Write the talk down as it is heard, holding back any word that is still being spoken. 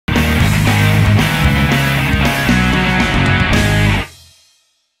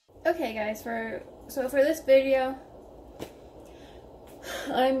guys, for this video,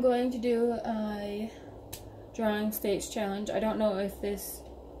 I'm going to do a drawing states challenge. I don't know if this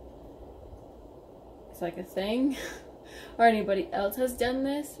is like a thing or anybody else has done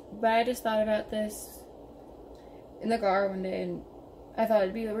this, but I just thought about this in the car one day and I thought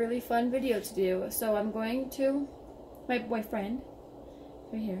it'd be a really fun video to do. So I'm going to, my boyfriend,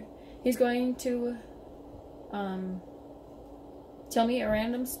 right here, he's going to tell me a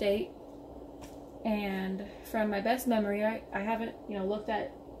random state, and from my best memory, I haven't, looked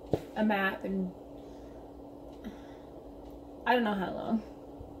at a map and I don't know how long,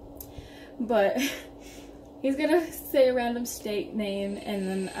 but he's gonna say a random state name, and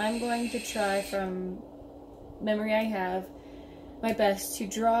then I'm going to try from memory I have my best to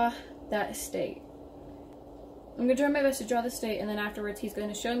draw that state. I'm gonna try my best to draw the state, and then afterwards he's going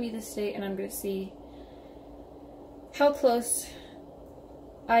to show me the state and I'm gonna see how close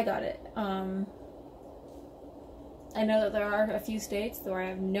I got it. I know that there are a few states where I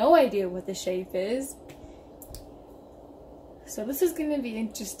have no idea what the shape is, so this is gonna be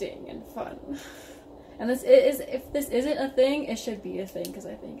interesting and fun. And if this isn't a thing, it should be a thing because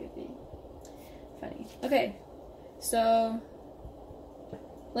I think it'd be funny. Okay, so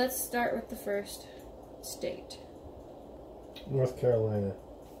let's start with the first state. North Carolina.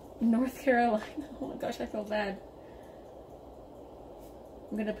 North Carolina. Oh my gosh, I feel bad.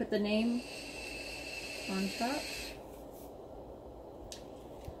 I'm gonna put the name on top.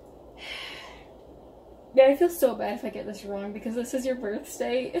 Yeah, I feel so bad if I get this wrong because this is your birth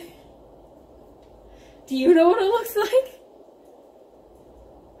state. Do you know what it looks like?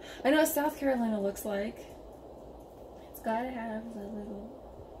 I know what South Carolina looks like. It's gotta have the little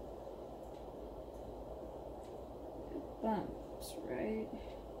bumps, right?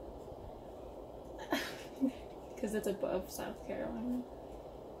 Because it's above South Carolina.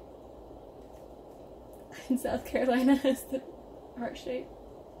 And South Carolina has the heart shape.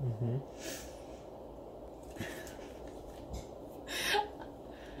 Mm-hmm.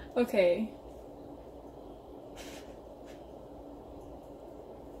 Okay.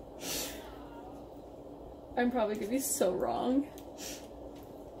 I'm probably gonna be so wrong.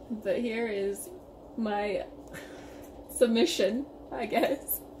 But here is my submission, I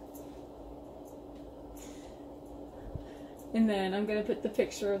guess. And then I'm gonna put the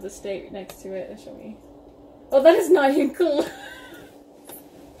picture of the state next to it and show me. Oh, that is not even cool.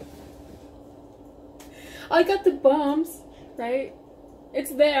 I got the bumps, right?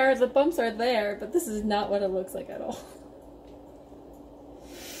 It's there, the bumps are there, but this is not what it looks like at all.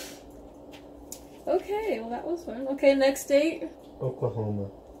 Okay, well that was fun. Okay, next state. Oklahoma.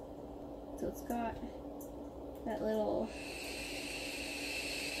 So it's got that little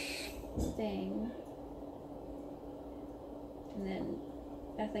thing. And then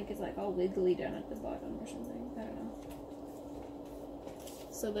I think it's like all wiggly down at the bottom or something. I don't know.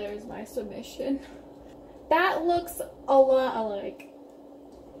 So there's my submission. That looks a lot alike.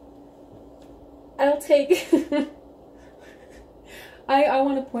 I'll take... I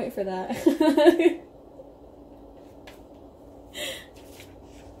want a point for that.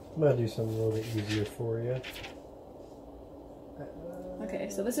 I'm gonna do something a little bit easier for you. Okay,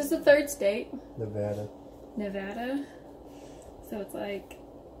 so this is the third state. Nevada. Nevada. So it's like...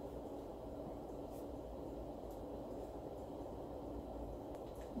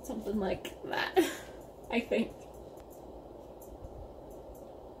 something like that, I think.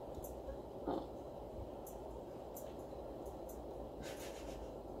 Oh.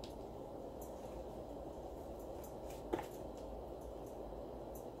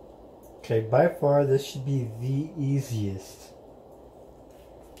 Okay, by far this should be the easiest.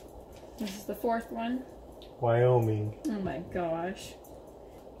 This is the fourth one. Wyoming. Oh my gosh.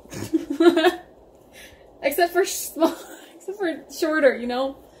 Except for small, except for shorter, you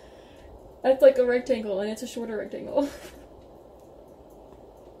know? That's like a rectangle and it's a shorter rectangle.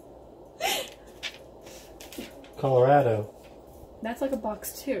 Colorado. That's like a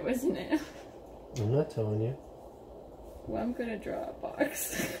box too, isn't it? I'm not telling you. Well, I'm gonna draw a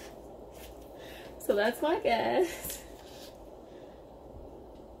box. So that's my guess.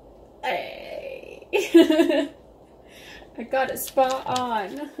 Hey. I got it spot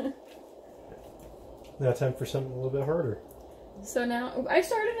on. Now time for something a little bit harder. So now, I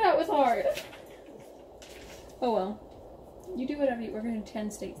started out with hard. Oh well. You do whatever you, we're gonna do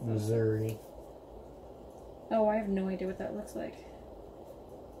 10 states though. Missouri. Oh, I have no idea what that looks like.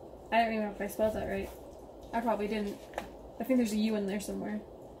 I don't even know if I spelled that right. I probably didn't. I think there's a U in there somewhere.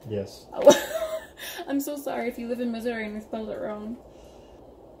 Yes. Oh. I'm so sorry if you live in Missouri and I spelled it wrong.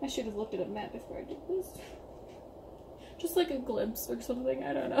 I should have looked at a map before I did this. Just like a glimpse or something,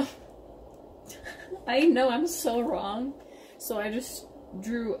 I don't know. I know I'm so wrong. So I just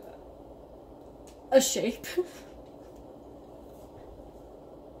drew a shape.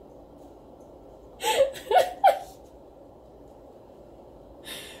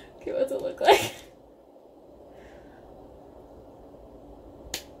 Okay, what's it look like?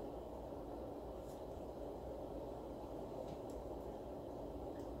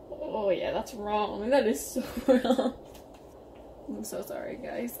 Oh yeah, that's wrong. That is so wrong. I'm so sorry,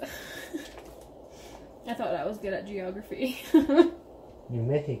 guys. I thought I was good at geography. New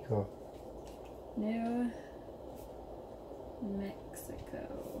Mexico. New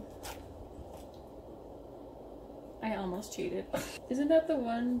Mexico. I almost cheated. Isn't that the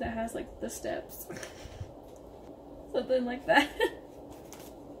one that has like the steps? Something like that.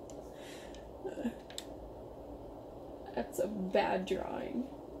 That's a bad drawing.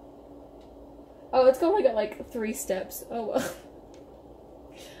 Oh, it's got like 3 steps. Oh well.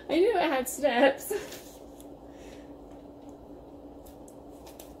 I knew it had steps.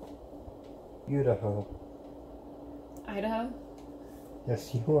 Idaho. Idaho?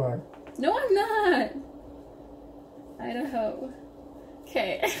 Yes, you are. No, I'm not. Idaho.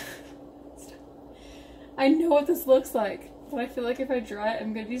 Okay. I know what this looks like, but I feel like if I draw it,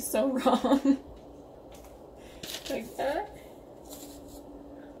 I'm gonna be so wrong. Like that.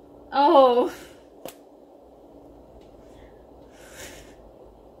 Oh.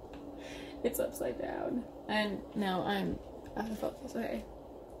 It's upside down. And now I'm out of focus. Okay.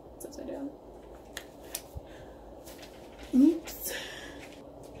 It's upside down. Oops.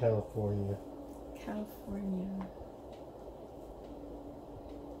 California. California.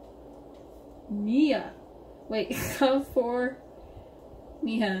 Nia. Wait, California.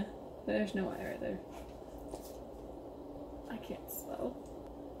 There's no I right there. I can't spell.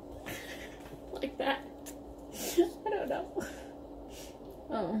 Like that. I don't know.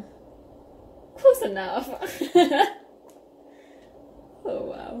 Oh. Close enough. Oh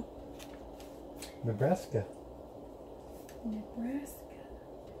wow. Nebraska. Nebraska.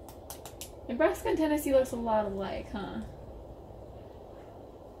 Nebraska and Tennessee looks a lot alike, huh?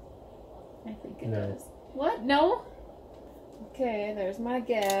 I think it does. What? No? Okay, there's my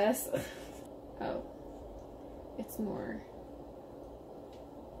guess. Oh. It's more.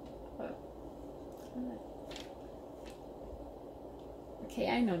 Oh. Okay,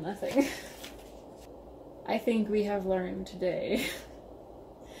 I know nothing. I think we have learned today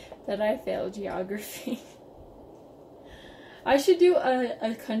that I failed geography. I should do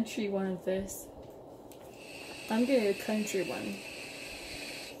a country one of this. I'm gonna do a country one.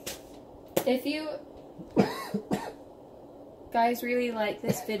 If you guys really like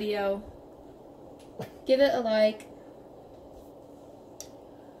this video, give it a like,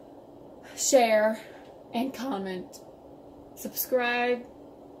 share, and comment. Subscribe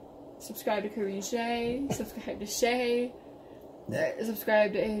to Korean Shay, subscribe to Shay,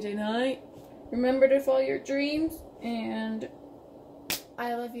 subscribe to AJ Knight. Remember to follow your dreams, and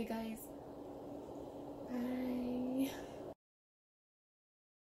I love you guys. Bye.